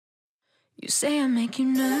You say I make you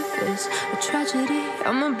nervous, a tragedy,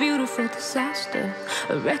 I'm a beautiful disaster,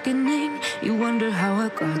 a reckoning. You wonder how I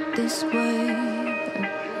got this way.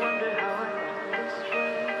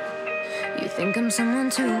 You think I'm someone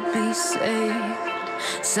to be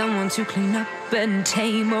saved, someone to clean up and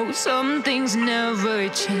tame. Oh, some things never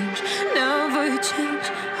change, never change.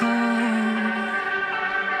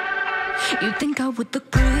 You think I would look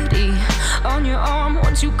pretty on your arm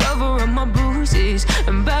once you cover up my bruises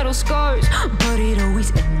and battle scars, but it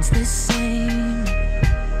always ends the same.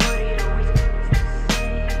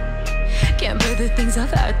 Can't bear the things I've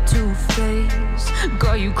had to face,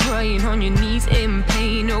 got you crying on your knees in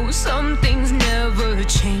pain. Oh, some things never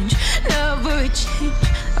change, never change.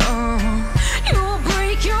 Oh, you'll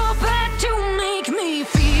break your back to make me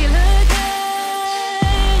feel again.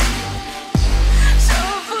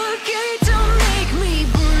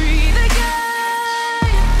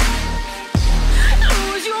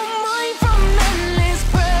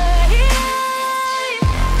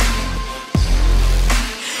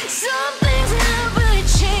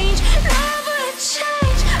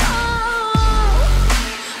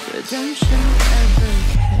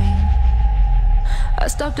 I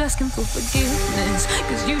stopped asking for forgiveness,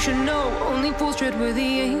 cause you should know only fools tread where the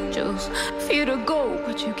angels fear to go,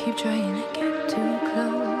 but you keep trying to get too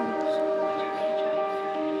close.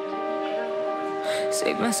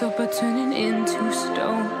 Save myself by turning into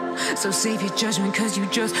stone, so save your judgment cause you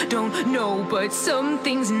just don't know. But some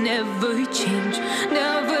things never change,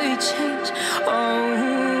 never change. Oh,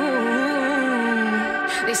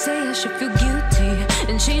 they say I should feel guilty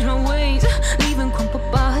and change my ways, leaving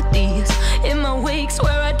crumpled bodies in my wake.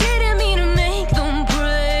 Swear I didn't mean to make them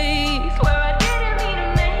break, swear I didn't mean to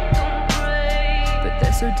make them break. But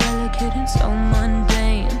they're so delicate and so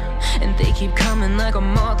mundane, and they keep coming like a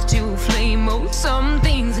moth to a flame. Oh, some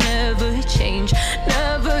things never change,